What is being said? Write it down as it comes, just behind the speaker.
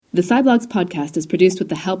The Sciblogs podcast is produced with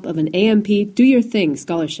the help of an AMP Do Your Thing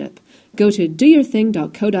scholarship. Go to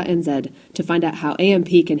doyourthing.co.nz to find out how AMP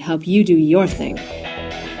can help you do your thing.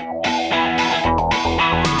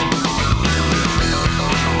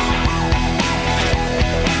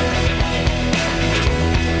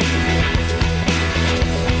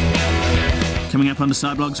 Coming up on the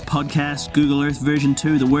Sciblogs podcast, Google Earth version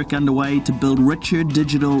 2, the work underway to build richer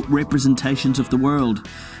digital representations of the world.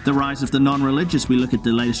 The rise of the non-religious, we look at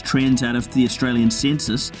the latest trends out of the Australian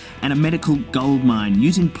census, and a medical gold mine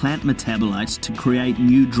using plant metabolites to create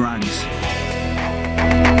new drugs.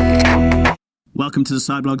 Welcome to the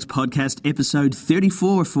Sciblogs podcast, episode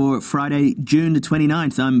 34 for Friday, June the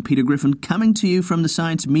 29th. I'm Peter Griffin, coming to you from the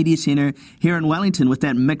Science Media Centre here in Wellington with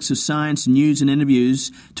that mix of science, news and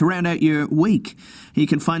interviews to round out your week. You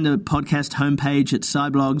can find the podcast homepage at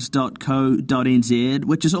sciblogs.co.nz,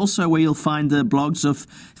 which is also where you'll find the blogs of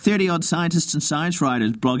 30-odd scientists and science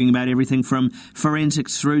writers blogging about everything from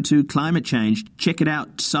forensics through to climate change. Check it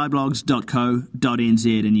out,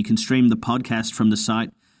 sciblogs.co.nz, and you can stream the podcast from the site.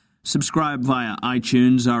 Subscribe via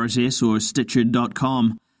iTunes, RSS or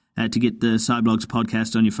Stitcher.com to get the Sciblogs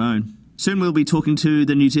podcast on your phone. Soon we'll be talking to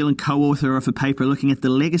the New Zealand co-author of a paper looking at the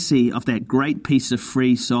legacy of that great piece of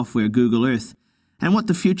free software, Google Earth, and what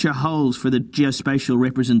the future holds for the geospatial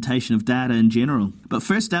representation of data in general. But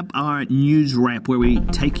first up, our news wrap, where we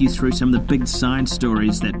take you through some of the big science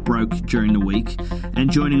stories that broke during the week.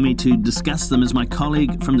 And joining me to discuss them is my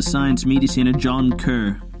colleague from the Science Media Centre, John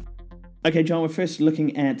Kerr. Okay, John, we're first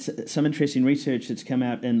looking at some interesting research that's come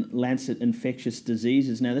out in Lancet Infectious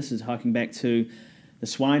Diseases. Now, this is harking back to the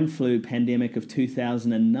swine flu pandemic of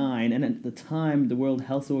 2009, and at the time, the World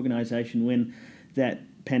Health Organization, when that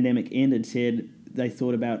pandemic ended, said they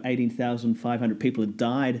thought about 18,500 people had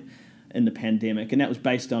died in the pandemic, and that was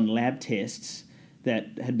based on lab tests that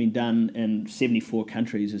had been done in 74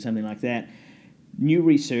 countries or something like that. New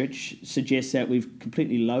research suggests that we've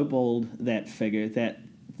completely lowballed that figure, that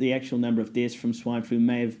the actual number of deaths from swine flu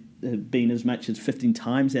may have been as much as 15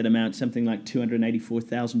 times that amount, something like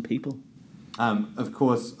 284,000 people. Of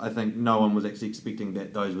course, I think no one was actually expecting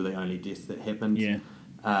that those were the only deaths that happened. Yeah.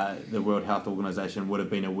 The World Health Organization would have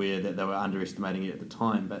been aware that they were underestimating it at the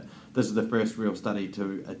time, but this is the first real study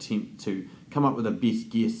to attempt to come up with a best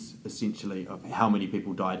guess, essentially, of how many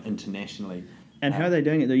people died internationally. And how are they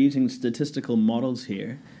doing it? They're using statistical models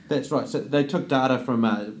here. That's right. So they took data from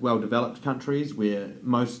well-developed countries where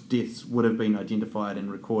most deaths would have been identified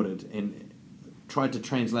and recorded, and tried to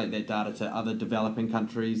translate that data to other developing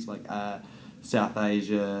countries like South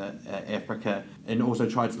Asia, Africa, and also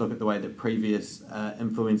tried to look at the way that previous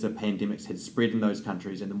influenza pandemics had spread in those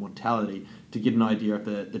countries and the mortality to get an idea of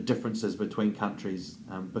the differences between countries,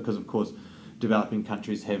 because, of course, developing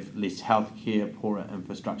countries have less healthcare, poorer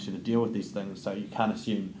infrastructure to deal with these things, so you can't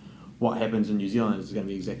assume what happens in New Zealand is going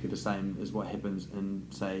to be exactly the same as what happens in,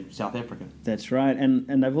 say, South Africa. That's right,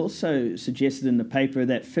 and they've also suggested in the paper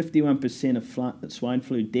that 51% of swine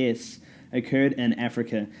flu deaths occurred in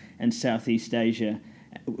Africa and Southeast Asia,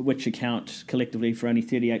 which account collectively for only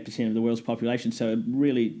 38% of the world's population, so a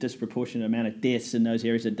really disproportionate amount of deaths in those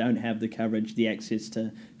areas that don't have the coverage, the access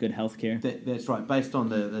to good healthcare. That's right. Based on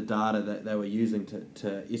the data that they were using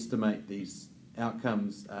to estimate these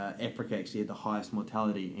outcomes, Africa actually had the highest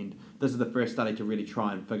mortality, and this is the first study to really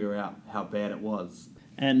try and figure out how bad it was.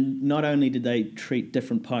 And not only did they treat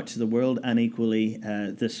different parts of the world unequally,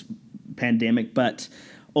 this pandemic, but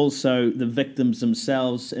also the victims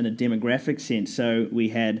themselves in a demographic sense. So we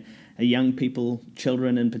had young people,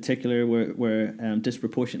 children in particular, were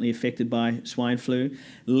disproportionately affected by swine flu.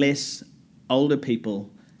 Less older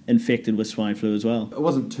people infected with swine flu as well. It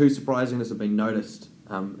wasn't too surprising. This had been noticed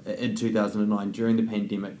in 2009 during the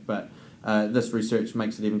pandemic, but this research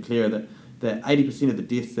makes it even clearer that 80% of the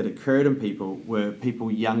deaths that occurred in people were people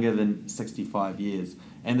younger than 65 years.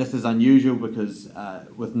 And this is unusual because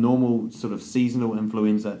with normal sort of seasonal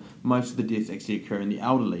influenza, most of the deaths actually occur in the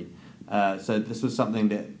elderly. So this was something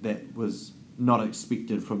that was not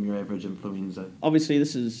expected from your average influenza. Obviously,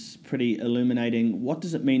 this is pretty illuminating. What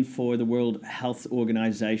does it mean for the World Health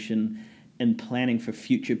Organization in planning for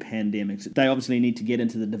future pandemics? They obviously need to get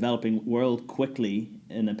into the developing world quickly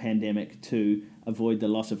in a pandemic to avoid the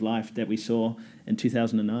loss of life that we saw in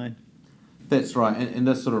 2009. That's right, and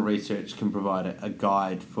this sort of research can provide a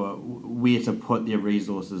guide for where to put their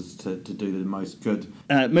resources to do the most good.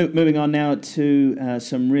 Moving on now to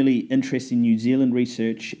some really interesting New Zealand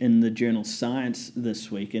research in the journal Science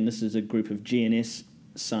this week, and this is a group of GNS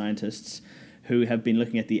scientists who have been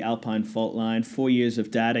looking at the Alpine fault line. 4 years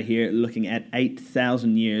of data here, looking at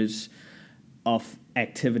 8,000 years of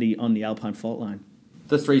activity on the Alpine fault line.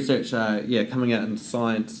 This research, coming out in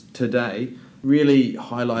Science today, really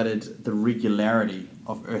highlighted the regularity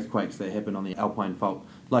of earthquakes that happen on the Alpine Fault.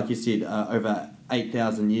 Like you said, over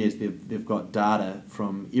 8,000 years, they've got data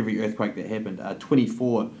from every earthquake that happened,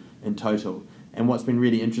 24 in total. And what's been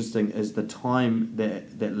really interesting is the time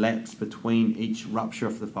that lapsed between each rupture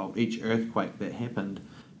of the fault, each earthquake that happened,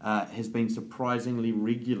 has been surprisingly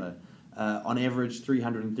regular. On average,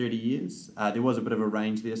 330 years. There was a bit of a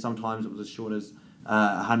range there. Sometimes it was as short as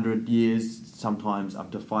 100 years, sometimes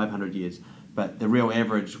up to 500 years. But the real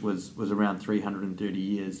average was around 330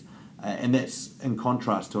 years. And that's in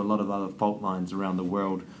contrast to a lot of other fault lines around the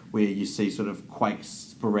world where you see sort of quakes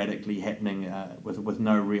sporadically happening with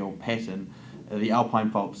no real pattern. The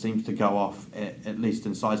Alpine Fault seems to go off, at least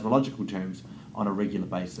in seismological terms, on a regular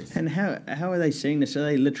basis. And how are they seeing this? Are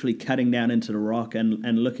they literally cutting down into the rock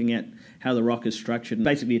and looking at how the rock is structured,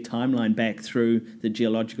 basically a timeline back through the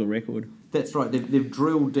geological record? That's right. They've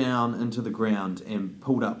drilled down into the ground and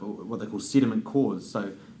pulled up what they call sediment cores.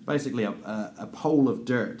 So basically a pole of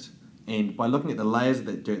dirt. And by looking at the layers of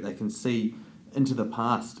that dirt, they can see into the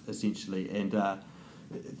past, essentially. And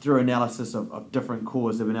through analysis of different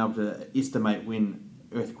cores, they've been able to estimate when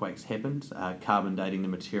earthquakes happened, carbon dating the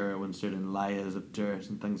material in certain layers of dirt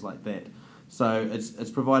and things like that. So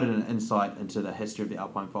it's provided an insight into the history of the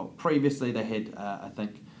Alpine Fault. Previously, they had, I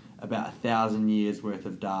think, about 1,000 years worth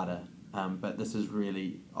of data, but this has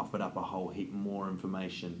really offered up a whole heap more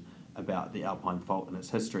information about the Alpine Fault and its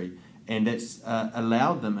history. And that's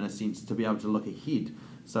allowed them, in a sense, to be able to look ahead.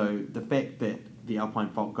 So the fact that the Alpine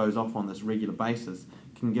Fault goes off on this regular basis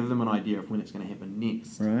can give them an idea of when it's going to happen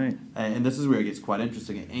next. Right. And this is where it gets quite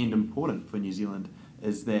interesting and important for New Zealand,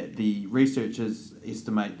 is that the researchers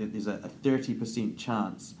estimate that there's a 30%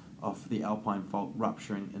 chance of the Alpine Fault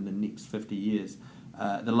rupturing in the next 50 years.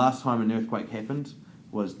 The last time an earthquake happened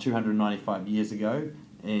was 295 years ago,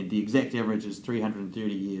 and the exact average is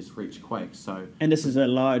 330 years for each quake. And this is a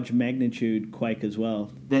large magnitude quake as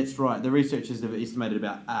well. That's right. The researchers have estimated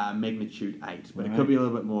about magnitude 8, but It could be a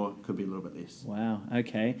little bit more, could be a little bit less. Wow,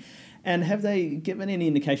 okay. And have they given any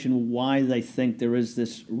indication why they think there is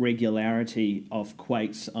this regularity of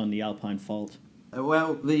quakes on the Alpine Fault?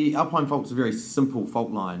 Well, the Alpine Fault is a very simple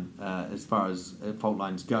fault line as far as fault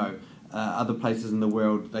lines go. Other places in the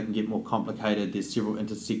world, they can get more complicated. There's several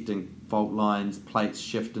intersecting fault lines. Plates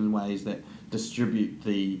shift in ways that distribute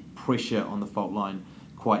the pressure on the fault line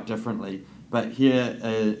quite differently. But here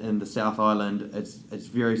in the South Island, it's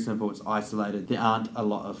very simple. It's isolated. There aren't a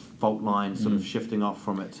lot of fault lines sort of shifting off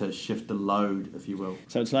from it to shift the load, if you will.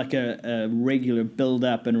 So it's like a regular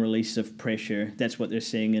build-up and release of pressure. That's what they're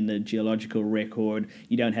seeing in the geological record.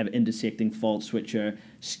 You don't have intersecting faults which are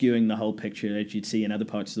skewing the whole picture that you'd see in other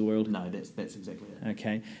parts of the world. No, that's exactly it.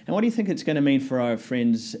 Okay. And what do you think it's going to mean for our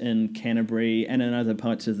friends in Canterbury and in other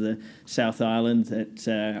parts of the South Island that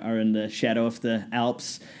are in the shadow of the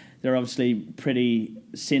Alps? They're obviously pretty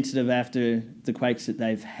sensitive after the quakes that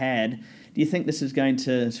they've had. Do you think this is going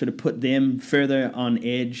to sort of put them further on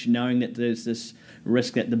edge, knowing that there's this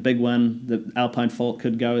risk that the big one, the Alpine Fault,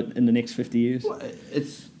 could go in the next 50 years? Well,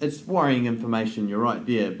 it's worrying information, you're right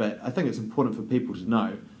there, but I think it's important for people to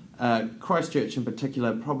know. Christchurch in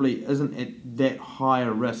particular probably isn't at that high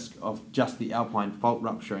a risk of just the Alpine Fault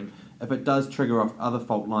rupturing. If it does trigger off other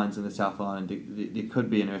fault lines in the South Island, there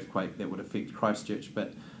could be an earthquake that would affect Christchurch,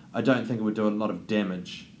 but I don't think it would do a lot of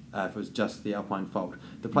damage if it was just the Alpine Fault.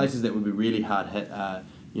 The places that would be really hard hit are,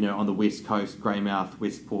 on the west coast, Greymouth,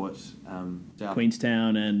 Westport,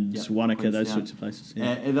 Queenstown and Wanaka, those sorts of places.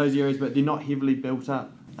 Yeah. Those areas, but they're not heavily built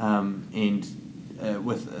up, and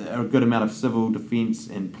with a good amount of civil defence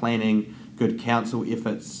and planning, good council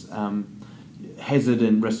efforts, hazard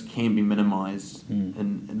and risk can be minimised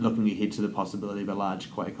in looking ahead to the possibility of a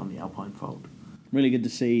large quake on the Alpine Fault. Really good to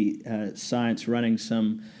see science running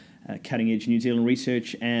some cutting-edge New Zealand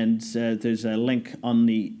research, and there's a link on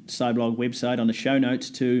the Sciblog website on the show notes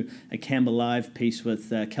to a Campbell Live piece with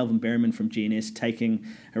Kelvin Berryman from GNS taking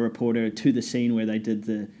a reporter to the scene where they did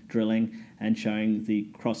the drilling and showing the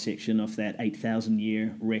cross-section of that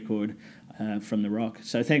 8,000-year record from the rock.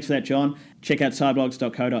 So thanks for that, John. Check out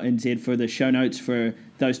sciblogs.co.nz for the show notes for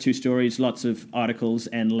those two stories, lots of articles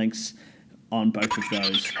and links on both of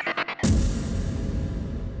those.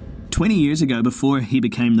 20 years ago, before he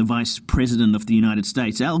became the Vice President of the United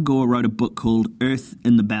States, Al Gore wrote a book called Earth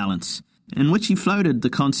in the Balance, in which he floated the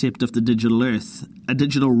concept of the digital Earth, a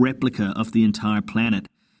digital replica of the entire planet.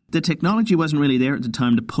 The technology wasn't really there at the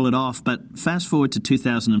time to pull it off, but fast forward to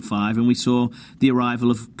 2005 and we saw the arrival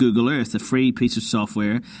of Google Earth, a free piece of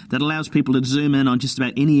software that allows people to zoom in on just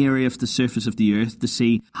about any area of the surface of the Earth to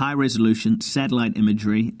see high-resolution satellite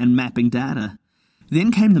imagery and mapping data. Then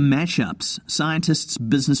came the mashups, scientists,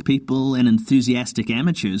 business people and enthusiastic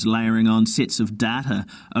amateurs layering on sets of data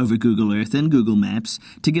over Google Earth and Google Maps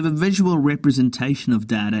to give a visual representation of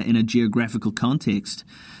data in a geographical context.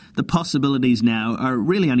 The possibilities now are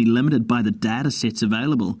really only limited by the data sets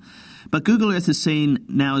available. But Google Earth is seen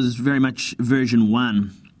now as very much version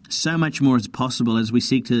 1. So much more is possible as we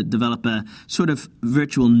seek to develop a sort of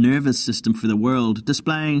virtual nervous system for the world,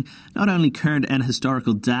 displaying not only current and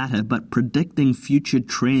historical data, but predicting future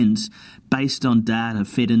trends based on data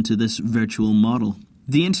fed into this virtual model.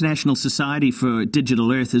 The International Society for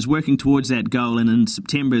Digital Earth is working towards that goal, and in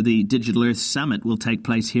September the Digital Earth Summit will take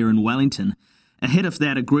place here in Wellington. Ahead of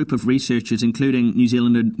that, a group of researchers, including New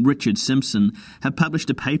Zealander Richard Simpson, have published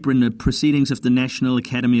a paper in the Proceedings of the National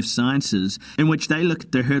Academy of Sciences in which they look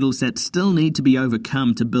at the hurdles that still need to be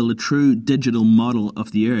overcome to build a true digital model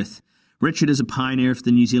of the Earth. Richard is a pioneer of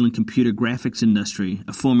the New Zealand computer graphics industry,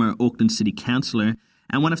 a former Auckland City councillor,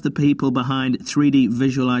 and one of the people behind 3D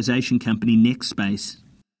visualisation company NextSpace.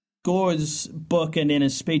 Gore's book and in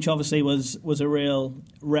his speech obviously was a real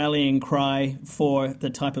rallying cry for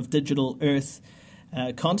the type of digital Earth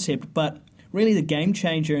concept, but really the game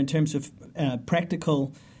changer in terms of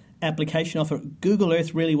practical application of it. Google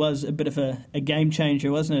Earth really was a bit of a game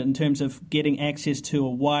changer, wasn't it, in terms of getting access to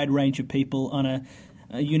a wide range of people on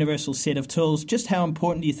a universal set of tools. Just how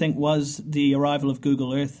important do you think was the arrival of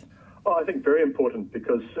Google Earth? Oh, I think very important,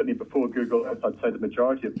 because certainly before Google Earth, I'd say the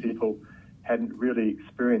majority of people hadn't really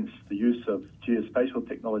experienced the use of geospatial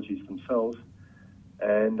technologies themselves.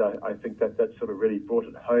 And I think that sort of really brought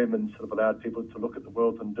it home and sort of allowed people to look at the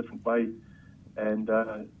world in a different way. And,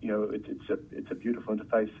 it's a beautiful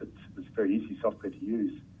interface. It's very easy software to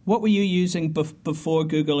use. What were you using before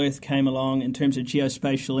Google Earth came along in terms of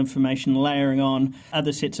geospatial information, layering on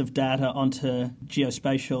other sets of data onto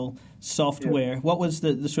geospatial software? Yeah. What was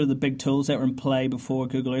the sort of the big tools that were in play before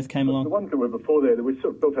Google Earth came along? The ones that were before there, we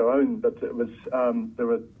sort of built our own, but it was there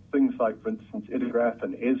were things like, for instance, Ideograph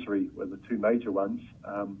and Esri were the two major ones.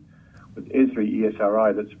 With Esri,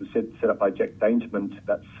 ESRI, that was set up by Jack Dangermond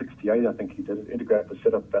about 68, I think he did it. Ideograph was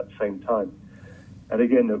set up about the same time. And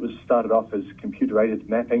again, it was started off as computer-aided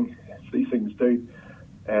mapping, as these things do,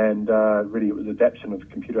 and really it was adaptation of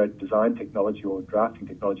computer-aided design technology or drafting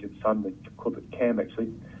technology at the time. They called it CAM,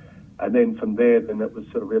 actually. And then from there, then it was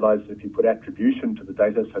sort of realised that if you put attribution to the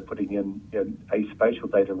data, so putting in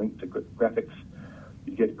aspatial data linked to graphics,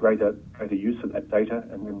 you get greater use of that data.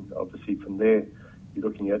 And then obviously from there, you're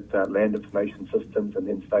looking at land information systems, and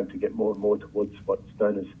then starting to get more and more towards what's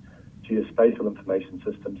known as geospatial information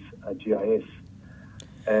systems, GIS.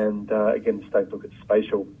 And again, starting to look at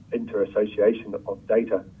spatial interassociation of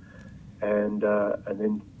data. And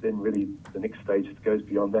then really the next stage that goes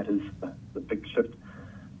beyond that is the big shift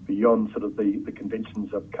beyond sort of the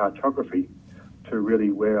conventions of cartography to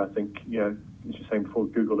really where I think, as you're saying before,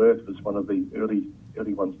 Google Earth was one of the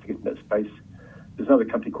early ones to get in that space. There's another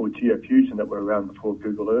company called GeoFusion that were around before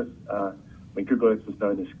Google Earth. When Google Earth was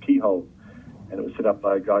known as Keyhole, and it was set up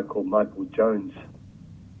by a guy called Michael Jones.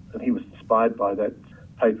 And he was inspired by that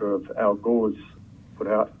paper of Al Gore's put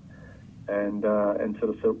out, and sort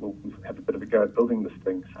of thought, well, we'll have a bit of a go at building this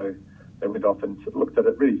thing. So they went off and sort of looked at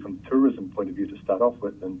it really from tourism point of view to start off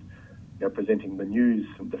with, and presenting the news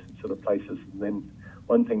from different sort of places. And then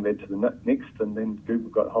one thing led to the next, and then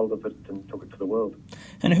Google got hold of it and took it to the world.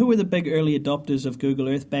 And who were the big early adopters of Google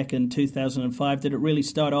Earth back in 2005? Did it really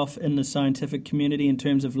start off in the scientific community in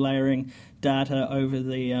terms of layering data over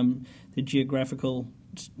the geographical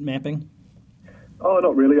mapping? Oh,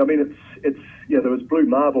 not really. I mean, it's there was Blue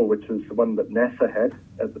Marble, which is the one that NASA had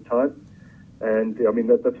at the time, and I mean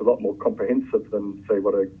that's a lot more comprehensive than say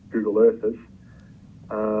what a Google Earth is.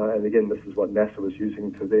 And again, this is what NASA was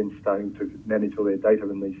using to then starting to manage all their data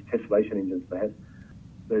in these tessellation engines they had.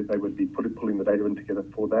 They would be pulling the data in together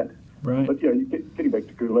for that. Right. But getting back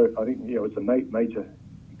to Google Earth, I think it's a major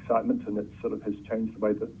excitement, and it sort of has changed the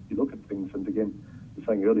way that you look at things. And again, I was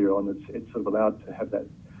saying earlier on, it's sort of allowed to have that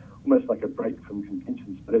almost like a break from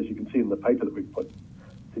conventions. But as you can see in the paper that we've put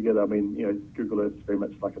together, I mean, Google Earth is very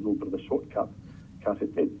much like a little bit of a shortcut.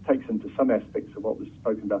 It takes into some aspects of what was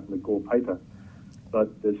spoken about in the Gore paper,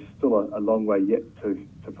 but there's still a long way yet to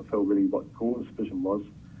fulfil really what Gore's vision was.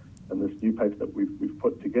 And this new paper that we've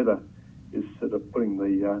put together is sort of putting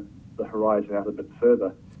the horizon out a bit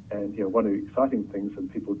further. And one of the exciting things,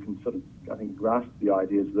 and people can sort of, I think, grasp the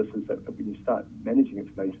ideas of this, is that when you start managing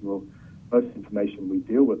information, well, most information we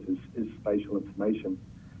deal with is spatial information.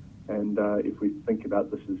 And if we think about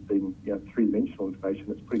this as being three-dimensional information,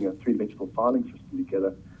 it's putting a three-dimensional filing system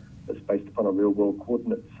together that's based upon a real-world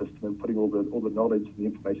coordinate system, and putting all the knowledge and the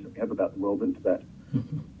information that we have about the world into that.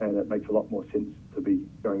 And it makes a lot more sense to be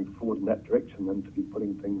going forward in that direction than to be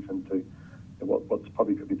putting things into what's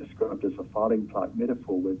probably could be described as a filing type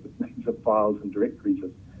metaphor, where the names of files and directories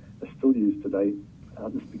are still used today.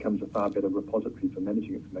 This becomes a far better repository for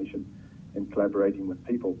managing information and collaborating with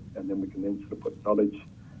people, and then we can then sort of put knowledge.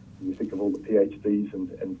 When you think of all the PhDs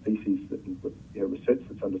and theses with research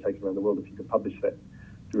that's undertaken around the world, if you could publish that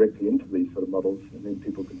directly into these sort of models, and then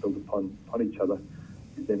people can build upon each other,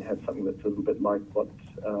 you then have something that's a little bit like what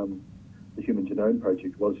the Human Genome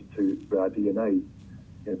Project was to our DNA.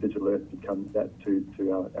 Digital Earth becomes that to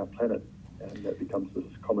our planet, and that becomes this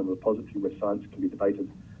common repository where science can be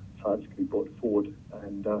debated, science can be brought forward,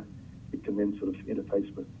 and it can then sort of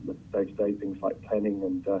interface with day-to-day things like planning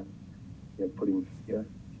and putting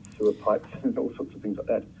sewer pipes and all sorts of things like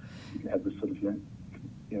that. You can have this sort of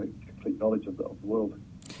complete knowledge of the world.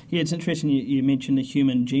 Yeah, it's interesting you mentioned the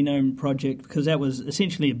Human Genome Project, because that was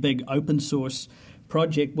essentially a big open source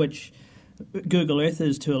project, which Google Earth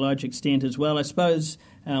is to a large extent as well. I suppose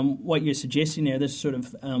what you're suggesting there, this sort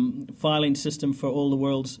of filing system for all the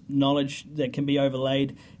world's knowledge that can be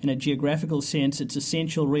overlaid in a geographical sense, it's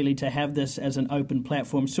essential really to have this as an open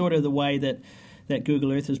platform, sort of the way that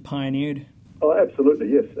Google Earth has pioneered. Oh,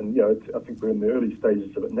 absolutely, yes. And I think we're in the early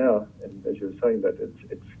stages of it now. And as you were saying, that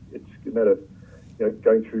it's a matter of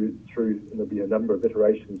going through, and there'll be a number of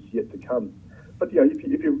iterations yet to come. But if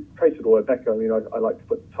you trace it all the way back, I like to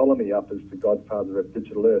put Ptolemy up as the godfather of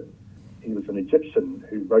digital Earth. He was an Egyptian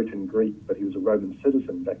who wrote in Greek, but he was a Roman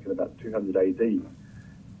citizen back in about 200 AD.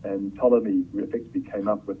 And Ptolemy effectively came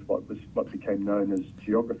up with what became known as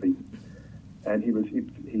geography. And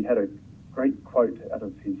he had a great quote out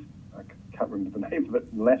of his, I can't remember the name of it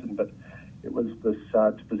in Latin, but it was this,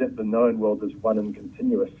 to present the known world as one and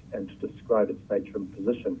continuous, and to describe its nature and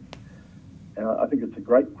position. And I think it's a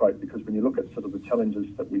great quote, because when you look at sort of the challenges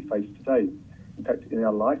that we face today, in fact, in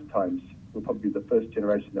our lifetimes, we'll probably be the first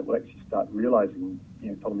generation that will actually start realising,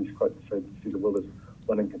 Ptolemy's quote to say, see the world as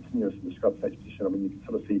one and continuous and describe its nature and position. I mean, you can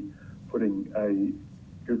sort of see putting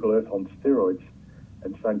a Google Earth on steroids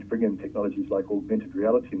and starting to bring in technologies like augmented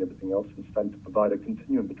reality and everything else, and starting to provide a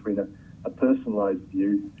continuum between a personalised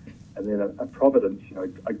view and then a providence,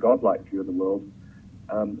 a godlike view of the world.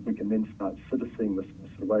 We can then start sort of seeing this in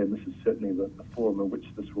this sort of way, and this is certainly the forum in which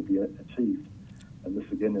this will be achieved. And this,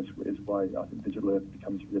 again, is why I think Digital Earth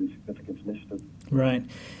becomes a really significant initiative. Right.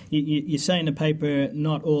 You say in the paper,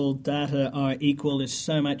 not all data are equal. There's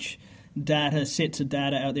so much data, sets of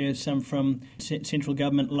data out there, some from central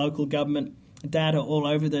government, local government, data all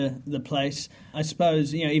over the place. I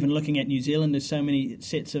suppose, even looking at New Zealand, there's so many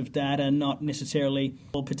sets of data, not necessarily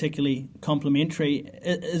all particularly complementary.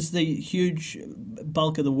 Is the huge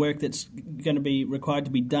bulk of the work that's going to be required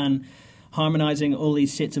to be done harmonising all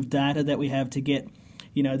these sets of data that we have to get,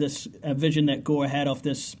 this vision that Gore had of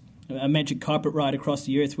this a magic carpet ride across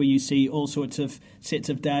the earth where you see all sorts of sets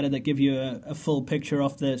of data that give you a full picture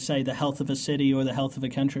of the health of a city or the health of a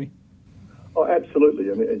country? Oh,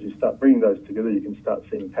 absolutely. I mean, as you start bringing those together, you can start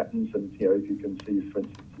seeing patterns, and if you can see, for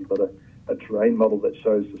instance, you've got a terrain model that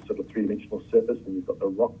shows the sort of three-dimensional surface, and you've got the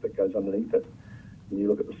rock that goes underneath it. When you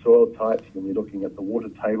look at the soil types, when you're looking at the water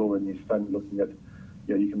table, and you start looking at,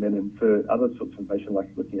 you can then infer other sorts of information, like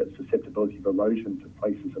looking at susceptibility of erosion to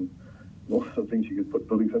places and all sorts of things. You could put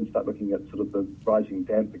buildings in, start looking at sort of the rising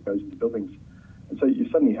damp that goes into buildings. And so you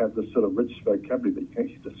suddenly have this sort of rich vocabulary that you can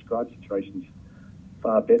actually describe situations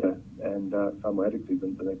far better and far more adequately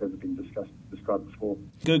than they've ever been described before.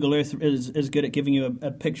 Google Earth is good at giving you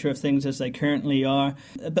a picture of things as they currently are,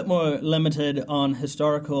 a bit more limited on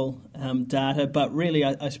historical data, but really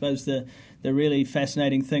I suppose the really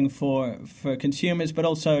fascinating thing for consumers, but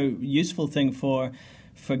also useful thing for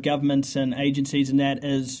governments and agencies, and that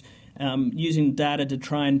is using data to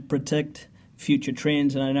try and predict future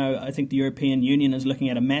trends. And I think the European Union is looking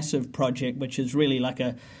at a massive project, which is really like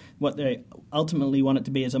what they ultimately want it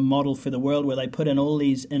to be as a model for the world, where they put in all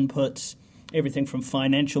these inputs, everything from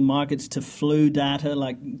financial markets to flu data,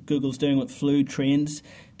 like Google's doing with flu trends,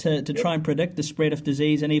 to try and predict the spread of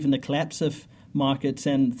disease and even the collapse of markets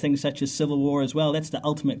and things such as civil war as well. That's the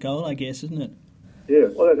ultimate goal, I guess, isn't it? Yeah,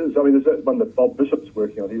 well, that is. I mean, there's one that Bob Bishop's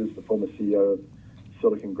working on. He was the former CEO of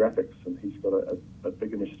Silicon Graphics, and he's got a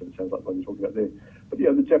big initiative, it sounds like, what you're talking about there. But,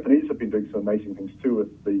 the Japanese have been doing some amazing things, too,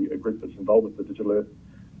 with a group that's involved with the Digital Earth.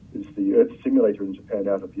 Is the Earth Simulator in Japan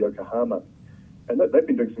out of Yokohama. And they've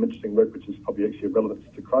been doing some interesting work, which is probably actually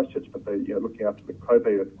relevant to Christchurch, but they're looking after the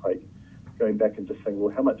Kobe earthquake, going back and just saying,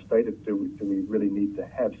 well, how much data do we really need to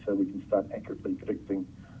have so we can start accurately predicting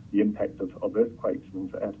the impact of earthquakes and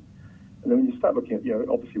things like that. And then when you start looking at,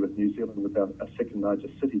 obviously with New Zealand, with our second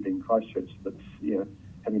largest city being Christchurch, that's,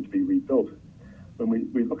 having to be rebuilt. when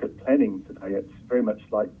we look at planning today, it's very much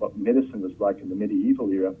like what medicine was like in the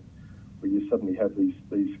medieval era, where you suddenly have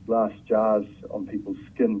these glass jars on people's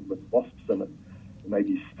skin with wasps in it, and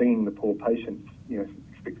maybe stinging the poor patient,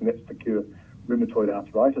 expecting that to cure rheumatoid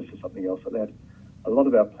arthritis or something else like that. A lot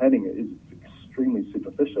of our planning is extremely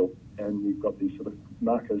superficial, and we've got these sort of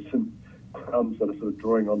markers and crumbs that are sort of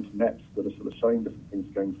drawing onto maps that are sort of showing different things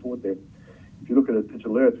going forward there. If you look at a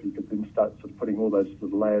digital Earth, you could then start sort of putting all those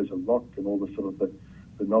little layers of rock and all the sort of the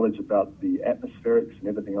knowledge about the atmospherics and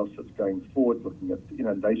everything else that's going forward, looking at the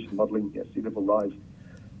inundation modelling, sea level rise,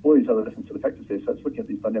 all these other different sort of factors there. So it's looking at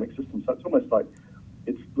these dynamic systems. So it's almost like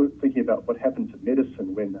it's thinking about what happened to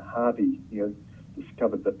medicine when Harvey,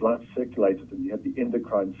 discovered that blood circulated and you had the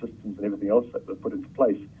endocrine systems and everything else that were put into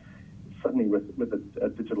place. Suddenly with a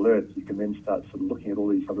digital Earth, you can then start sort of looking at all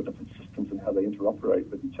these other different systems and how they interoperate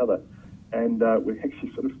with each other. And we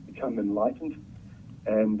actually sort of become enlightened.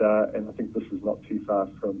 And I think this is not too far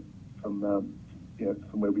from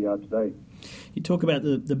where we are today. You talk about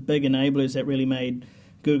the big enablers that really made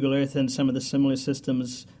Google Earth and some of the similar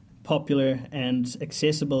systems popular and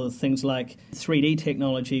accessible. Things like 3D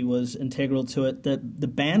technology was integral to it. The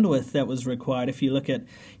bandwidth that was required. If you look at,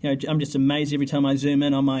 I'm just amazed every time I zoom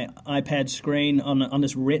in on my iPad screen on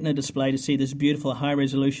this Retina display to see this beautiful high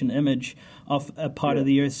resolution image of a part of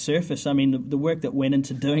the Earth's surface. I mean, the work that went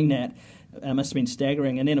into doing that must have been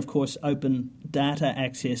staggering. And then, of course, open data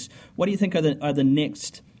access. What do you think are the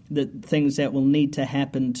next things that will need to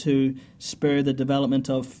happen to spur the development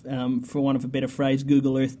of, for want of a better phrase,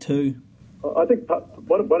 Google Earth 2? I think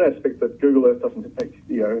one aspect that Google Earth doesn't affect,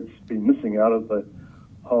 it's been missing out of the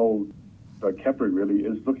whole vocabulary really,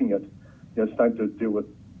 is looking at, starting to deal with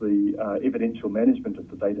the evidential management of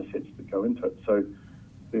the data sets that go into it. So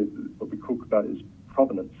what we talk about is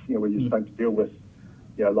provenance, where you're starting to deal with,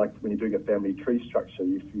 like when you're doing a family tree structure,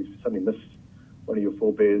 if you suddenly miss one of your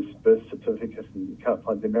forebears' birth certificate and you can't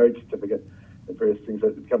find their marriage certificate and various things,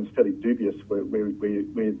 it becomes fairly dubious where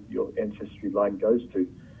your ancestry line goes to.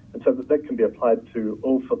 And so that can be applied to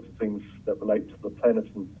all sorts of things that relate to the planet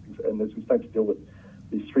and things. And as we start to deal with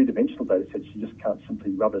these three-dimensional data sets, you just can't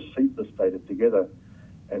simply rubber sheet this data together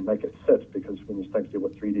and make it fit, because when you start to deal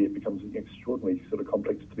with 3D, it becomes extraordinarily sort of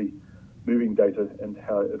complex to be moving data and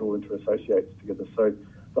how it all interassociates together. So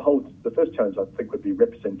the first challenge, I think, would be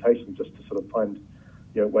representation, just to sort of find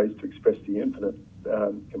ways to express the infinite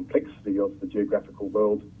complexity of the geographical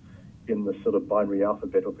world in the sort of binary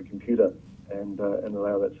alphabet of the computer, and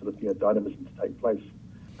allow that sort of dynamism to take place.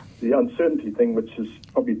 The uncertainty thing, which is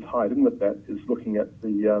probably tied in with that, is looking at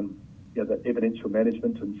the that evidential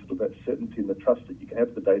management and sort of that certainty and the trust that you can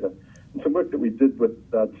have the data. And some work that we did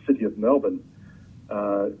with the City of Melbourne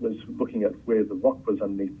was looking at where the rock was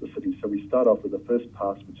underneath the city. So we start off with the first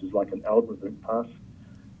pass, which is like an algorithmic pass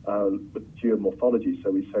with geomorphology.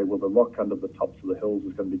 So we say, well, the rock under the tops of the hills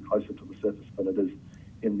is going to be closer to the surface than it is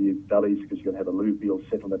in the valleys, because you're going to have alluvial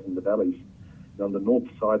settlement in the valleys. And on the north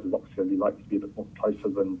side, the rock's going to be likely to be a bit more closer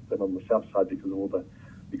than on the south side, because of all the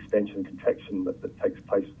expansion and contraction that takes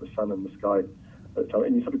place with the sun and the sky.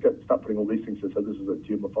 And you sort of start putting all these things in. So this is a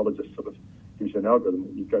geomorphologist sort of gives you an algorithm,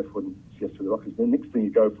 and you go forward and suggest where the rock is. And the next thing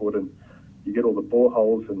you go forward and you get all the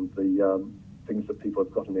boreholes and the things that people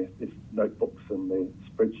have got in their notebooks and their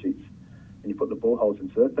spreadsheets, and you put the boreholes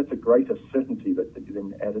in. So that's a greater certainty that you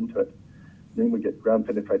then add into it. And then we get ground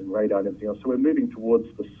penetrating radar and everything else. So we're moving towards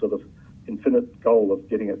this sort of infinite goal of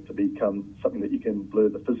getting it to become something that you can blur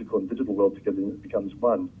the physical and digital world together and it becomes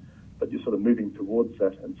one. But you're sort of moving towards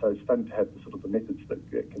that, and so starting to have the sort of the methods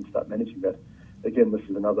that can start managing that. Again, this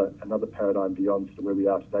is another paradigm beyond sort of where we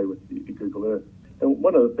are today with the Google Earth. And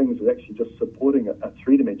one of the things is actually just supporting a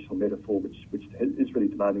three-dimensional metaphor, which is really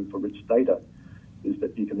demanding for rich data, is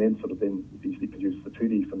that you can then sort of then easily produce the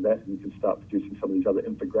 2D from that, and you can start producing some of these other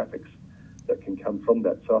infographics that can come from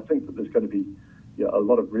that. So I think that there's going to be a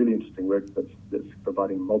lot of really interesting work that's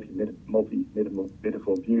providing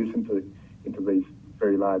multi-metaphor views into these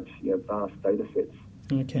very large, vast data sets.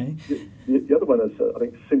 Okay. The other one is, I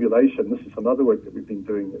think, simulation. This is some other work that we've been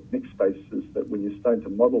doing at NextSpace, is that when you're starting to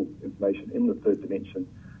model information in the third dimension,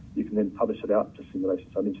 you can then publish it out to simulation.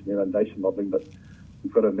 So I mentioned inundation modelling, but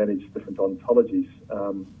we've got to manage different ontologies,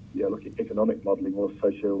 look at economic modelling or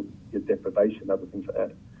social deprivation, other things like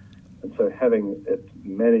that. And so having it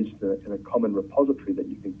managed in a common repository that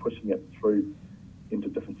you can be pushing it through into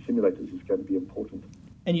different simulators is going to be important.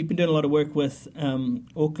 And you've been doing a lot of work with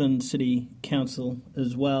Auckland City Council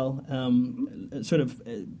as well, sort of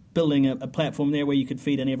building a platform there where you could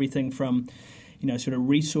feed in everything from, sort of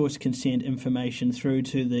resource consent information through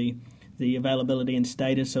to the availability and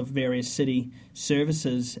status of various city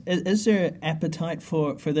services. Is there appetite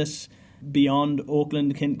for this beyond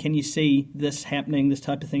Auckland? Can you see this happening, this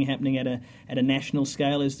type of thing happening at a national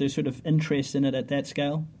scale? Is there sort of interest in it at that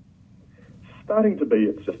scale? Starting to be.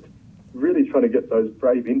 It's just really trying to get those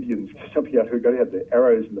brave Indians jumping out who are going to have their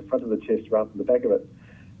arrows in the front of the chest rather than the back of it.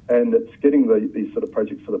 And it's getting these sort of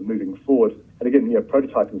projects sort of moving forward. And again,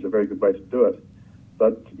 prototyping is a very good way to do it.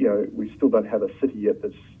 But, we still don't have a city yet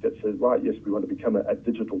that says, right, yes, we want to become a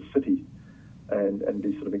digital city and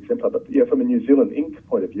be sort of exemplar. But, from a New Zealand Inc.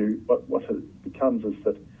 point of view, what it becomes is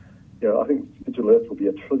that, I think Digital Earth will be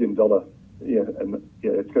 $1 trillion. And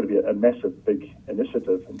it's going to be a massive, big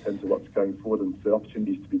initiative in terms of what's going forward and the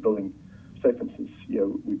opportunities to be building. Say, for instance,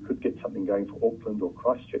 we could get something going for Auckland or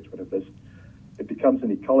Christchurch, whatever it is. It becomes an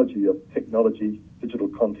ecology of technology, digital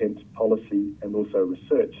content, policy, and also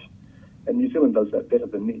research. And New Zealand does that better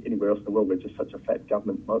than anywhere else in the world. We're just such a fat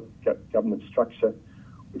government structure.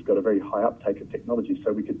 We've got a very high uptake of technology,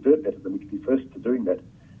 so we could do it better than we could be first to doing that.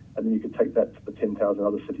 And then you could take that to the 10,000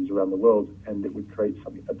 other cities around the world, and it would create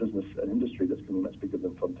a business, an industry that's going to be much bigger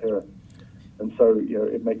than Frontiera. And so,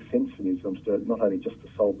 it makes sense for New Zealand to do it, not only just to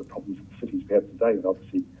solve the problems of the cities we have today, and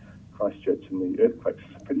obviously Christchurch and the earthquakes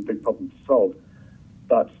is a pretty big problem to solve,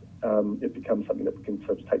 but it becomes something that we can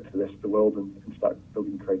sort of take to the rest of the world and start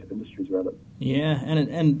building creative industries around it. Yeah,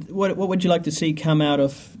 and what would you like to see come out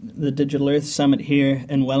of the Digital Earth Summit here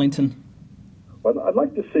in Wellington? Well, I'd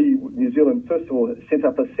like to see New Zealand, first of all, set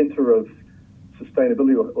up a centre of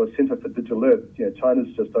sustainability or a centre for Digital Earth.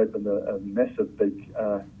 China's just opened a massive, big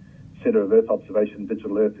centre of Earth observation,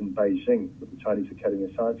 Digital Earth in Beijing, with the Chinese Academy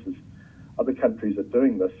of Sciences. Other countries are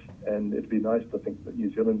doing this, and it'd be nice to think that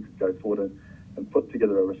New Zealand could go forward and put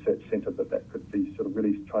together a research centre that could be sort of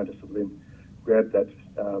really trying to sort of then grab that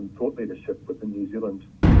thought leadership within New Zealand.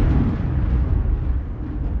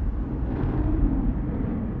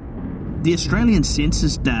 The Australian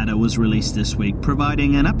census data was released this week,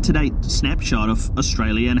 providing an up-to-date snapshot of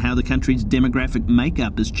Australia and how the country's demographic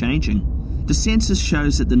makeup is changing. The census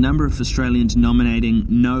shows that the number of Australians nominating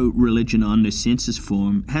no religion on their census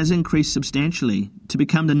form has increased substantially to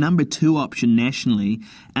become the number 2 option nationally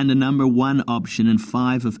and the number 1 option in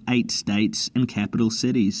 5 of 8 states and capital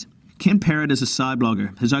cities. Ken Perrott is a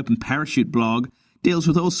Sciblogger. His Open Parachute blog deals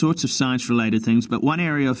with all sorts of science-related things, but one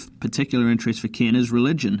area of particular interest for Ken is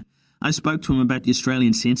religion. I spoke to him about the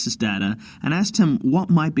Australian census data and asked him what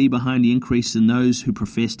might be behind the increase in those who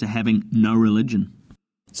profess to having no religion.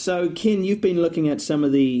 So, Ken, you've been looking at some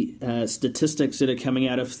of the statistics that are coming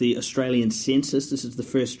out of the Australian census. This is the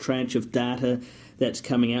first tranche of data that's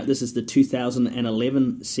coming out. This is the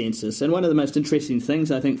 2011 census. And one of the most interesting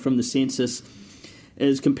things, I think, from the census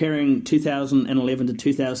is comparing 2011 to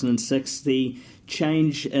 2006, the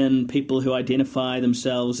change in people who identify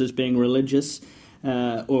themselves as being religious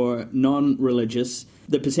or non-religious.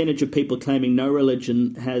 The percentage of people claiming no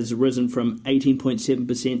religion has risen from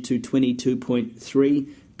 18.7% to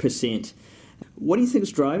 22.3%. What do you think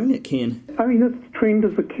is driving it, Ken? I mean, this trend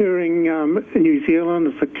is occurring in New Zealand,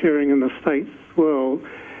 it's occurring in the States as well.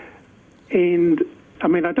 And, I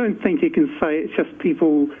mean, I don't think you can say it's just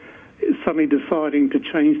people suddenly deciding to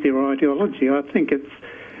change their ideology. I think it's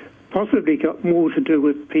possibly got more to do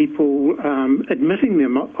with people admitting their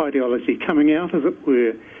ideology, coming out, as it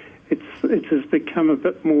were. It has become a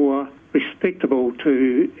bit more respectable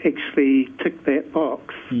to actually tick that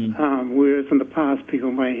box, whereas in the past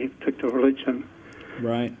people may have ticked a religion.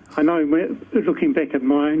 Right. I know, looking back at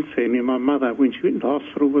my own family, my mother, when she went to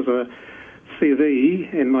hospital, was a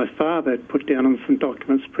CV, and my father had put down on some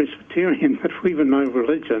documents Presbyterian, but we were no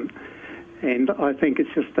religion. And I think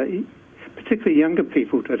it's just that particularly younger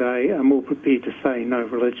people today are more prepared to say no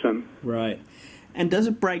religion. Right. And does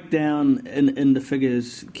it break down in the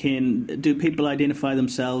figures, Ken? Do people identify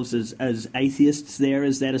themselves as atheists there?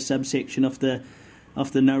 Is that a subsection of the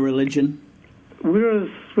no religion? Whereas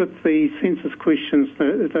with the census questions,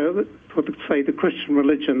 for say the Christian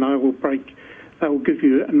religion, they will give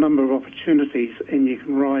you a number of opportunities and you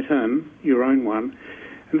can write in your own one.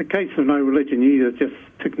 In the case of no religion, you either just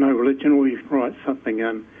tick no religion or you can write something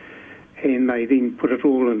in, and they then put it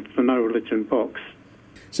all into the no religion box.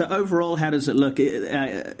 So overall, how does it look?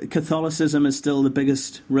 Catholicism is still the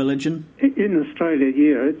biggest religion? In Australia,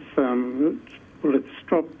 yeah. It's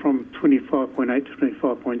dropped from 25.8 to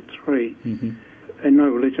 25.3. Mm-hmm. And no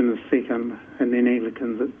religion is second, and then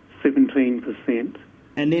Anglicans at 17%.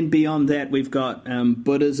 And then beyond that, we've got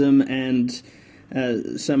Buddhism and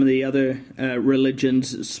some of the other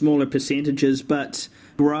religions, smaller percentages, but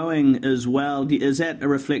growing as well. Is that a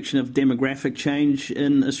reflection of demographic change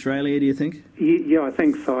in Australia, do you think? Yeah, I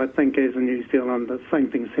think so. I think as in New Zealand, the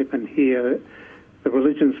same thing's happened here. The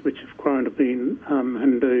religions which have grown have been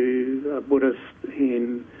Hindu, Buddhist,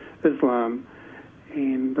 and Islam,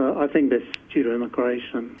 and I think that's due to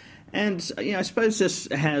immigration. And I suppose this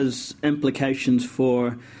has implications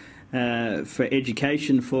for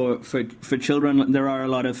education for children. There are a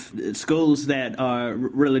lot of schools that are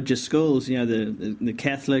religious schools. The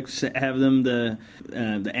Catholics have them, the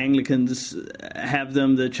Anglicans have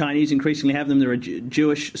them, the Chinese increasingly have them. There are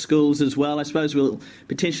Jewish schools as well. I suppose we'll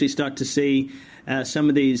potentially start to see some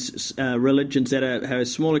of these religions that are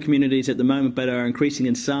smaller communities at the moment but are increasing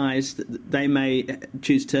in size. They may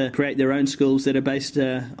choose to create their own schools that are based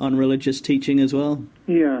on religious teaching as well.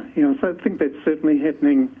 Yeah. So I think that's certainly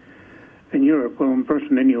happening in Europe, well, in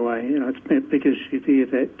Britain anyway. It's been a big issue there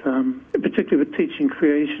that, particularly with teaching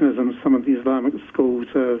creationism, some of the Islamic schools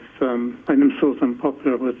have made themselves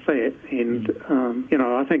unpopular with that. And,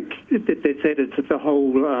 I think that's added to the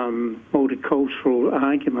whole multicultural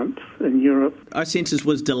argument in Europe. Our census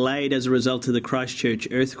was delayed as a result of the Christchurch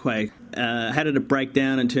earthquake. How did it break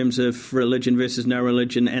down in terms of religion versus no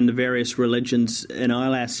religion and the various religions in our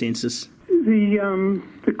last census?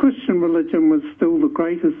 The Christian religion was still the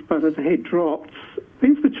greatest, but it had dropped.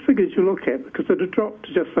 Depends which figures you look at, because it had dropped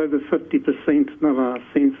to just over 50% in the last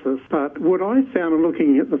census. But what I found in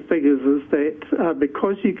looking at the figures is that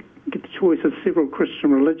because you get the choice of several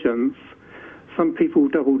Christian religions, some people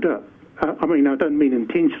doubled up. I don't mean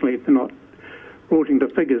intentionally, they're not rorting the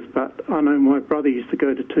figures, but I know my brother used to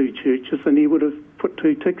go to two churches and he would have put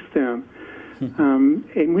 2 ticks down.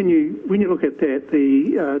 And when you look at that,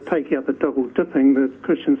 take out the double dipping, the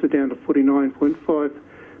Christians are down to 49.5%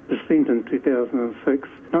 in 2006.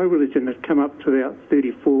 No religion had come up to about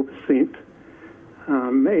 34%,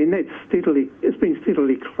 and it's been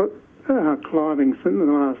steadily climbing since the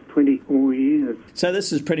last 24 years. So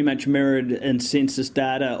this is pretty much mirrored in census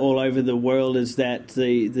data all over the world, is that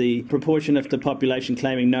the proportion of the population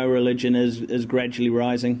claiming no religion is gradually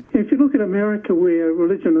rising? If you look at America, where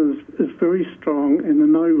religion is very strong and the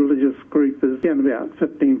no religious group is down about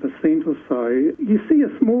 15% or so, you see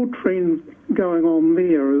a small trend going on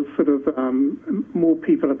there as sort of more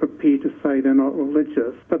people are prepared to say they're not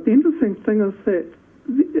religious. But the interesting thing is that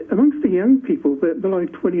amongst the young people below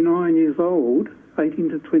 29 years old, 18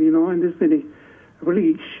 to 29, there's been a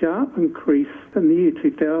really sharp increase. In the year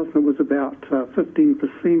 2000, it was about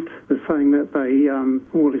 15%. They're saying that they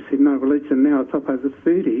more or less had no religion. Now it's up over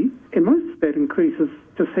 30%. And most of that increase has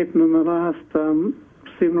just happened in the last 7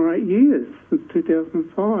 or 8 years, since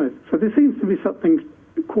 2005. So there seems to be something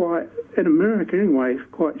quite, in America anyway,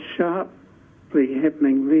 quite sharply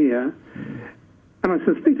happening there. And I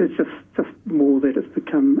suspect it's just more that it's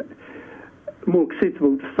become more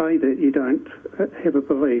acceptable to say that you don't have a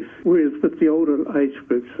belief. Whereas with the older age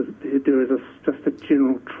groups, there is just a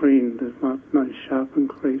general trend. There's no sharp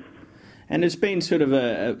increase. And there's been sort of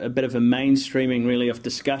a bit of a mainstreaming, really, of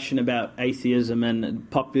discussion about atheism and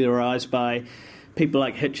popularised by people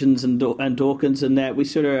like Hitchens and Dawkins, and that we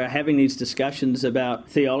sort of are having these discussions about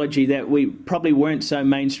theology that we probably weren't so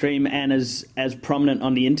mainstream and as prominent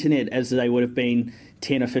on the internet as they would have been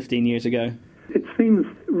 10 or 15 years ago. It seems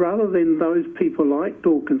rather than those people like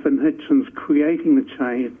Dawkins and Hitchens creating the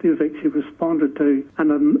change, they've actually responded to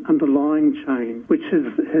an underlying change, which his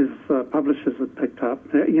publishers have picked up.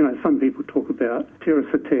 Some people talk about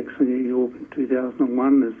terrorist attacks in New York in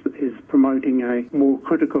 2001 as promoting a more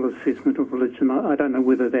critical assessment of religion. I don't know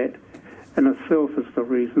whether that in itself is the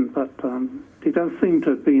reason, but there does seem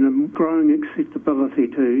to have been a growing acceptability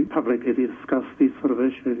to publicly discuss these sort of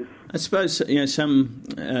issues. I suppose some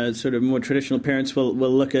sort of more traditional parents will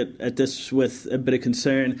look at this with a bit of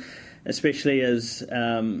concern, especially as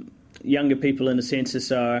younger people in the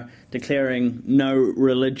census are declaring no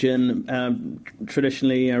religion.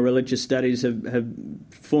 Traditionally, religious studies have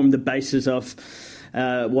formed the basis of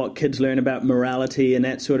what kids learn about morality and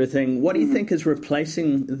that sort of thing. What do you think is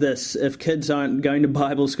replacing this? If kids aren't going to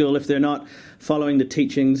Bible school, if they're not following the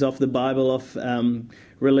teachings of the Bible, of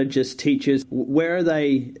religious teachers, where are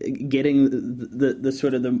they getting the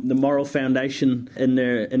sort of the moral foundation in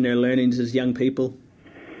their learnings as young people?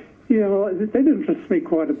 Yeah, well, that interests me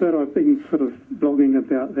quite a bit. I've been sort of blogging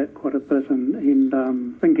about that quite a bit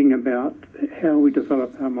and thinking about how we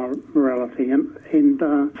develop our morality. And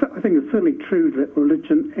so I think it's certainly true that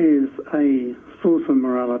religion as a source of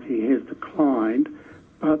morality has declined,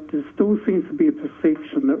 but there still seems to be a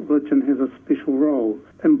perception that religion has a special role.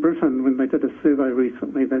 In Britain, when they did a survey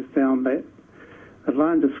recently, they found that the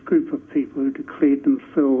largest group of people who declared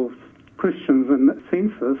themselves Christians in the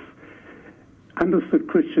census understood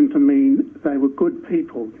Christian to mean they were good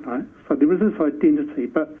people, So there is this identity.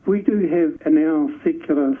 But we do have, in our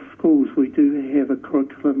secular schools, we do have a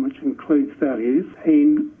curriculum which includes values.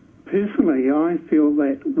 And personally, I feel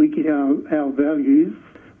that we get our values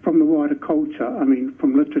from the wider culture, I mean,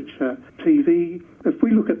 from literature, TV. If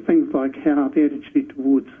we look at things like how the attitude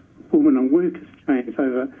towards women and work has changed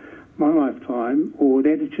over my lifetime, or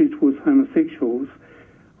the attitude towards homosexuals,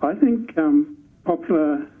 I think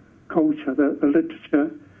popular culture, the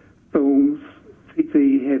literature, films,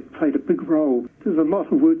 TV have played a big role. There's a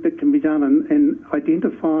lot of work that can be done in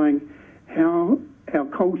identifying how our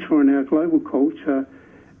culture and our global culture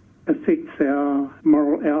affects our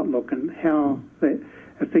moral outlook and how that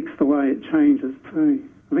affects the way it changes too.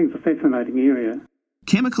 I think it's a fascinating area.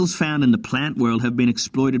 Chemicals found in the plant world have been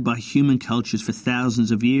exploited by human cultures for thousands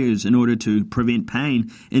of years in order to prevent pain,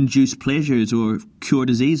 induce pleasures, or cure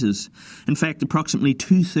diseases. In fact, approximately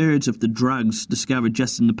 2/3 of the drugs discovered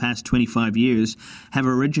just in the past 25 years have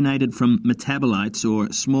originated from metabolites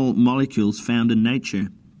or small molecules found in nature.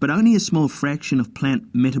 But only a small fraction of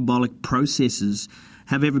plant metabolic processes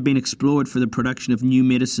have ever been explored for the production of new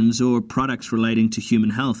medicines or products relating to human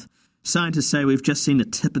health. Scientists say we've just seen the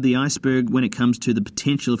tip of the iceberg when it comes to the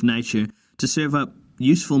potential of nature to serve up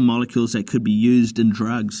useful molecules that could be used in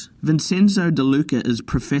drugs. Vincenzo De Luca is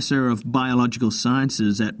Professor of Biological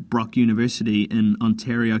Sciences at Brock University in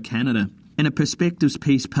Ontario, Canada. In a perspectives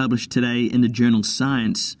piece published today in the journal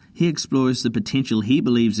Science, he explores the potential he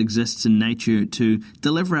believes exists in nature to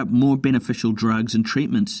deliver up more beneficial drugs and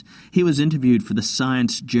treatments. He was interviewed for the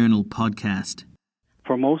Science Journal podcast.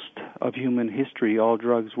 For most of human history, all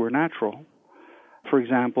drugs were natural. For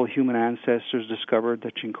example, human ancestors discovered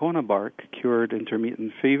that cinchona bark cured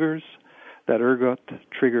intermittent fevers, that ergot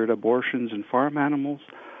triggered abortions in farm animals,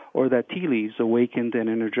 or that tea leaves awakened and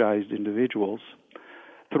energized individuals.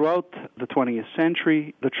 Throughout the 20th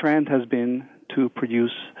century, the trend has been to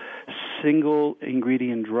produce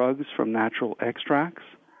single-ingredient drugs from natural extracts,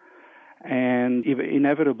 and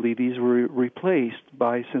inevitably these were replaced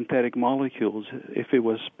by synthetic molecules if it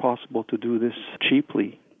was possible to do this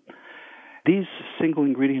cheaply. These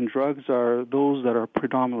single-ingredient drugs are those that are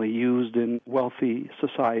predominantly used in wealthy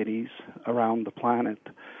societies around the planet.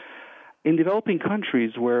 In developing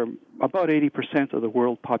countries where about 80% of the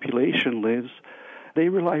world population lives, they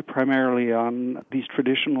rely primarily on these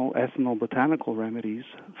traditional ethnobotanical remedies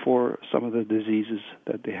for some of the diseases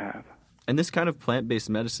that they have. And this kind of plant-based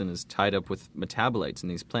medicine is tied up with metabolites in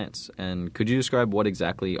these plants. And could you describe what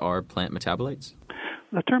exactly are plant metabolites?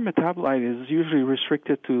 The term metabolite is usually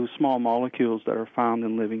restricted to small molecules that are found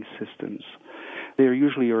in living systems. They are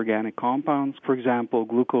usually organic compounds. For example,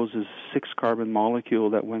 glucose is a 6-carbon molecule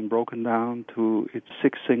that when broken down to its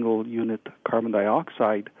 6 single-unit carbon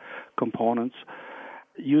dioxide components,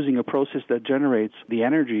 using a process that generates the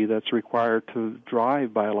energy that's required to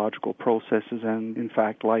drive biological processes and, in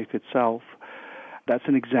fact, life itself. That's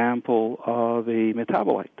an example of a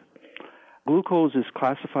metabolite. Glucose is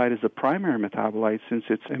classified as a primary metabolite since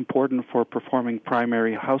it's important for performing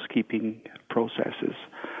primary housekeeping processes,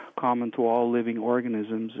 common to all living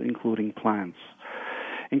organisms, including plants.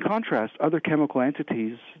 In contrast, other chemical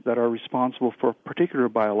entities that are responsible for particular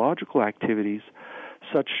biological activities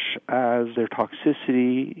such as their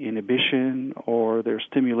toxicity, inhibition, or their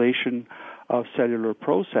stimulation of cellular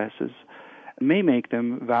processes, may make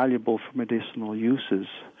them valuable for medicinal uses.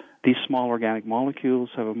 These small organic molecules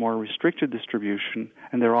have a more restricted distribution,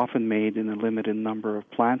 and they're often made in a limited number of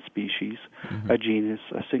plant species, a genus,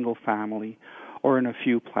 a single family, or in a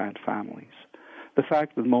few plant families. The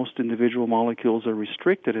fact that most individual molecules are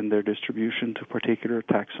restricted in their distribution to particular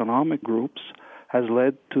taxonomic groups has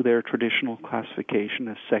led to their traditional classification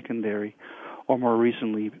as secondary or more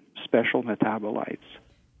recently special metabolites.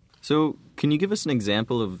 So can you give us an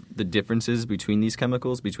example of the differences between these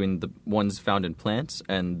chemicals, between the ones found in plants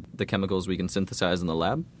and the chemicals we can synthesize in the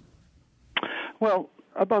lab? Well,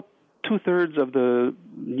 about 2/3 of the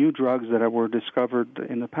new drugs that were discovered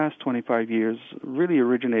in the past 25 years really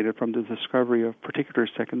originated from the discovery of particular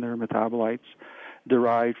secondary metabolites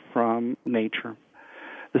derived from nature.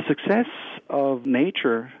 The success of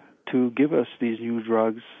nature to give us these new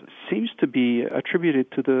drugs seems to be attributed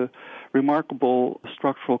to the remarkable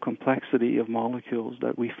structural complexity of molecules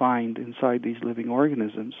that we find inside these living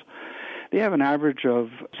organisms. They have an average of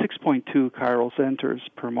 6.2 chiral centers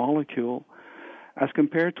per molecule as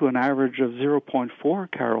compared to an average of 0.4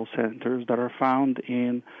 chiral centers that are found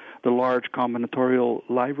in the large combinatorial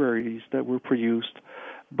libraries that were produced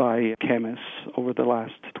by chemists over the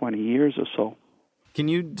last 20 years or so. Can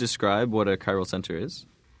you describe what a chiral center is?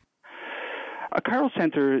 A chiral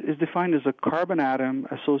center is defined as a carbon atom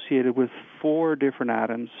associated with 4 different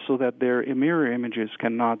atoms so that their mirror images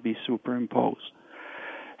cannot be superimposed.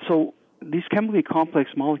 So these chemically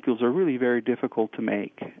complex molecules are really very difficult to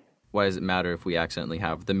make. Why does it matter if we accidentally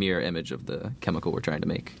have the mirror image of the chemical we're trying to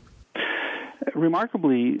make?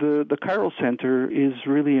 Remarkably, the chiral center is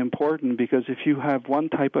really important because if you have one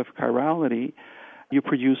type of chirality, you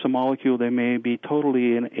produce a molecule that may be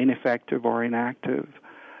totally ineffective or inactive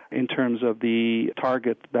in terms of the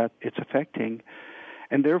target that it's affecting.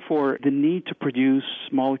 And therefore, the need to produce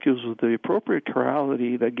molecules with the appropriate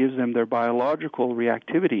chirality that gives them their biological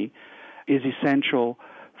reactivity is essential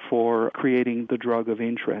for creating the drug of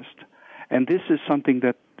interest. And this is something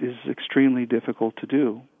that is extremely difficult to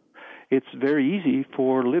do. It's very easy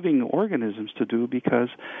for living organisms to do because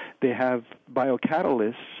they have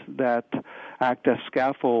biocatalysts that act as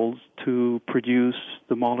scaffolds to produce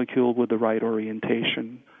the molecule with the right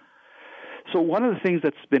orientation. So one of the things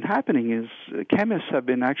that's been happening is chemists have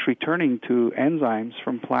been actually turning to enzymes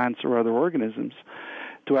from plants or other organisms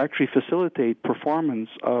to actually facilitate performance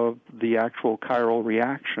of the actual chiral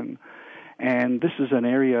reaction. And this is an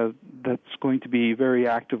area that's going to be very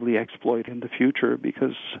actively exploited in the future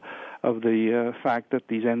because of the fact that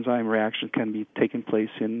these enzyme reactions can be taking place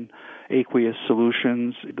in aqueous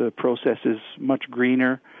solutions. The process is much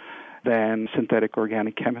greener than synthetic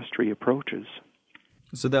organic chemistry approaches.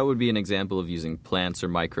 So that would be an example of using plants or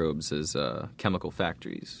microbes as chemical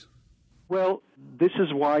factories. Well, this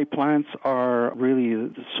is why plants are really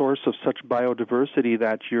the source of such biodiversity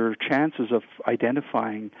that your chances of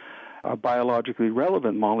identifying a biologically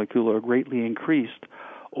relevant molecule are greatly increased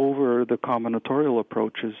over the combinatorial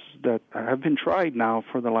approaches that have been tried now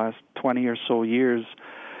for the last 20 or so years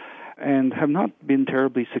and have not been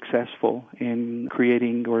terribly successful in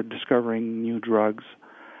creating or discovering new drugs.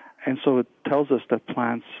 And so it tells us that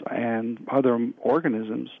plants and other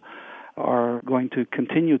organisms are going to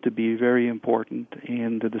continue to be very important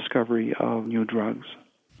in the discovery of new drugs.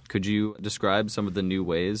 Could you describe some of the new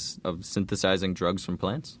ways of synthesizing drugs from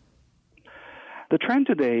plants? The trend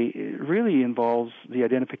today really involves the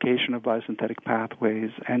identification of biosynthetic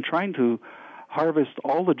pathways and trying to harvest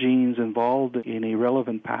all the genes involved in a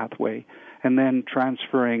relevant pathway and then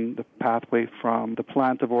transferring the pathway from the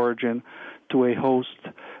plant of origin to a host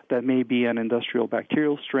that may be an industrial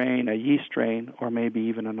bacterial strain, a yeast strain, or maybe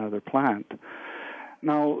even another plant.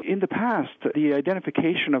 Now, in the past, the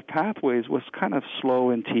identification of pathways was kind of slow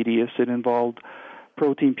and tedious. It involved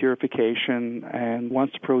protein purification, and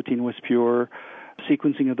once the protein was pure,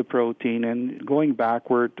 sequencing of the protein and going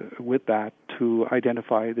backward with that to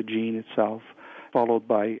identify the gene itself, followed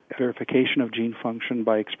by verification of gene function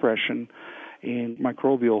by expression in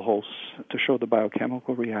microbial hosts to show the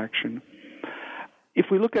biochemical reaction. If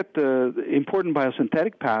we look at the important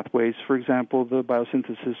biosynthetic pathways, for example, the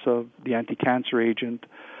biosynthesis of the anti-cancer agent,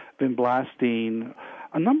 vinblastine,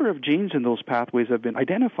 a number of genes in those pathways have been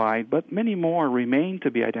identified, but many more remain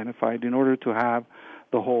to be identified in order to have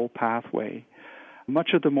the whole pathway.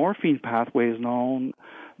 Much of the morphine pathway is known.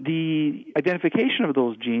 The identification of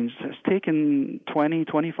those genes has taken 20,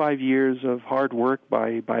 25 years of hard work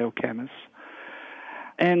by biochemists.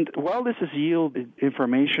 And while this has yielded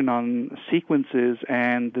information on sequences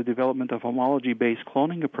and the development of homology-based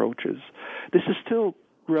cloning approaches, this is still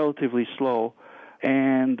relatively slow.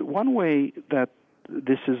 And one way that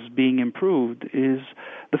this is being improved is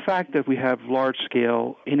the fact that we have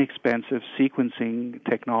large-scale, inexpensive sequencing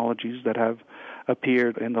technologies that have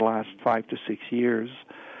appeared in the last 5 to 6 years.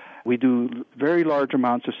 We do very large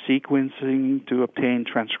amounts of sequencing to obtain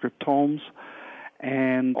transcriptomes,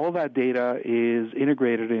 and all that data is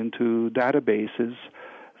integrated into databases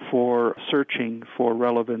for searching for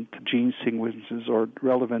relevant gene sequences or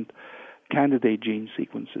relevant candidate gene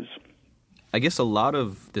sequences. I guess a lot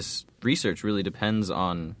of this research really depends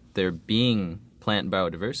on there being plant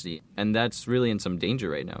biodiversity, and that's really in some danger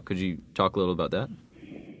right now. Could you talk a little about that?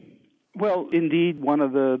 Well, indeed, one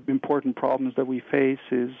of the important problems that we face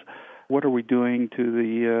is what are we doing to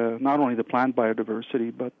the not only the plant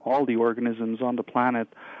biodiversity, but all the organisms on the planet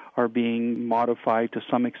are being modified to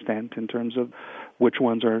some extent in terms of which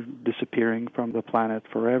ones are disappearing from the planet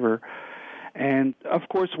forever. And, of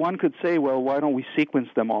course, one could say, well, why don't we sequence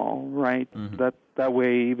them all, right? Mm-hmm. That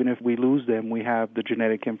way, even if we lose them, we have the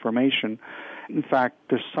genetic information. In fact,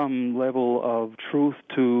 there's some level of truth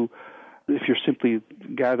to if you're simply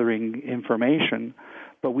gathering information,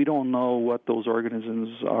 but we don't know what those organisms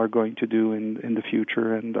are going to do in the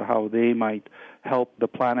future and how they might help the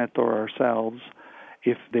planet or ourselves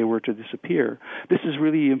if they were to disappear. This is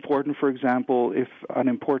really important, for example, if an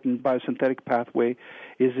important biosynthetic pathway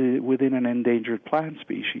is within an endangered plant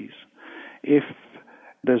species. If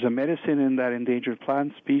there's a medicine in that endangered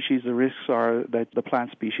plant species, the risks are that the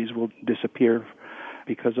plant species will disappear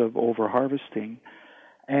because of overharvesting.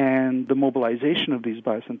 And the mobilization of these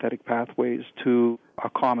biosynthetic pathways to a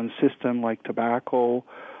common system like tobacco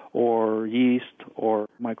or yeast or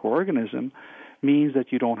microorganism means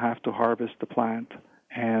that you don't have to harvest the plant,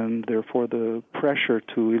 and therefore the pressure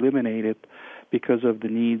to eliminate it because of the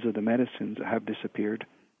needs of the medicines have disappeared.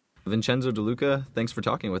 Vincenzo De Luca, thanks for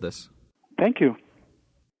talking with us. Thank you.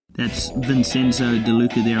 That's Vincenzo De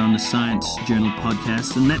Luca there on the Science Journal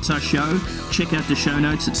podcast. And that's our show. Check out the show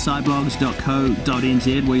notes at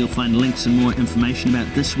sciblogs.co.nz, where you'll find links and more information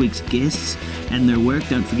about this week's guests and their work.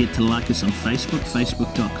 Don't forget to like us on Facebook,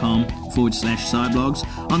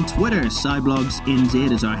 facebook.com/Sciblogs. On Twitter,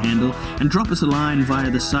 SciblogsNZ is our handle. And drop us a line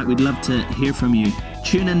via the site. We'd love to hear from you.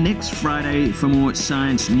 Tune in next Friday for more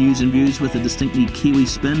science news and views with a distinctly Kiwi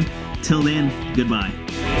spin. Till then, goodbye.